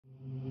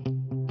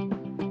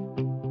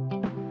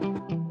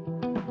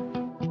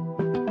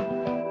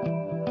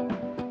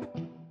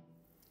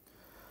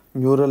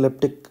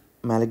Neuroleptic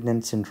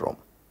malignant syndrome.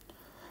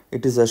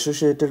 It is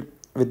associated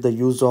with the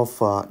use of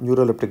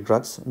neuroleptic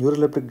drugs.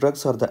 Neuroleptic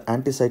drugs are the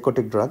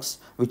antipsychotic drugs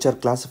which are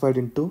classified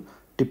into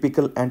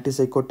typical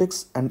antipsychotics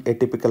and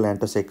atypical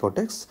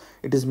antipsychotics.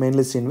 It is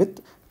mainly seen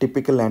with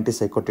typical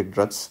antipsychotic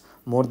drugs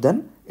more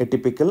than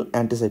atypical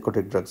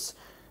antipsychotic drugs.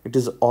 It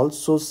is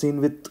also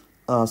seen with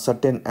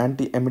certain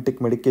antiemetic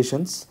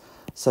medications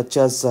such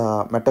as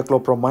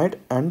metoclopramide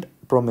and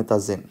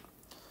promethazine.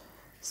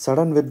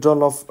 Sudden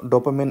withdrawal of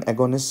dopamine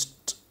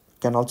agonist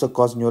can also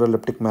cause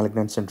neuroleptic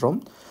malignant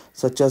syndrome,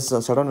 such as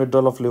sudden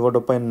withdrawal of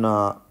levodopa in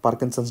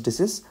Parkinson's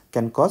disease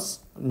can cause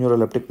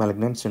neuroleptic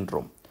malignant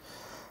syndrome.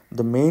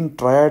 The main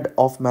triad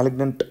of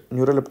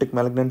neuroleptic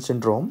malignant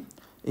syndrome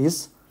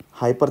is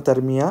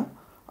hyperthermia,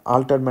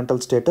 altered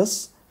mental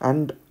status,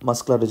 and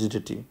muscular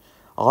rigidity.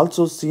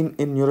 Also seen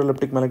in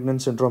neuroleptic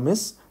malignant syndrome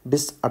is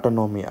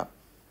dysautonomia.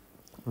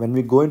 When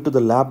we go into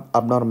the lab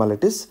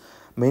abnormalities,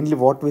 mainly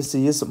what we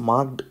see is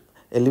marked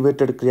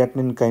elevated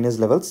creatinine kinase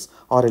levels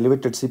or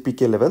elevated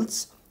CPK levels,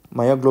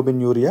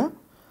 myoglobinuria,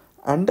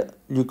 and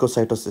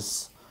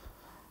leukocytosis.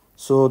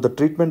 So the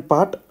treatment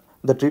part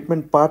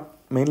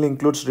mainly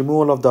includes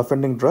removal of the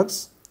offending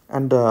drugs,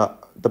 and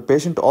the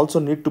patient also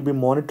need to be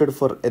monitored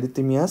for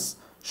arrhythmias,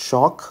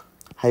 shock,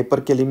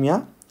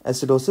 hyperkalemia,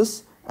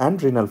 acidosis,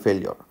 and renal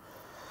failure.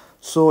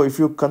 So if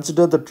you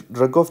consider the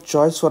drug of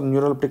choice for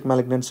neuroleptic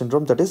malignant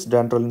syndrome, that is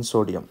dantrolene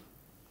sodium.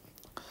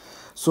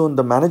 So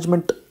the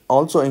management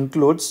also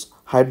includes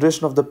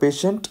hydration of the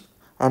patient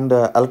and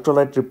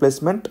electrolyte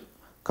replacement,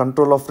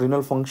 control of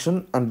renal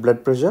function and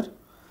blood pressure,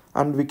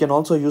 and we can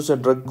also use a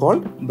drug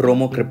called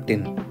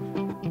bromocriptine.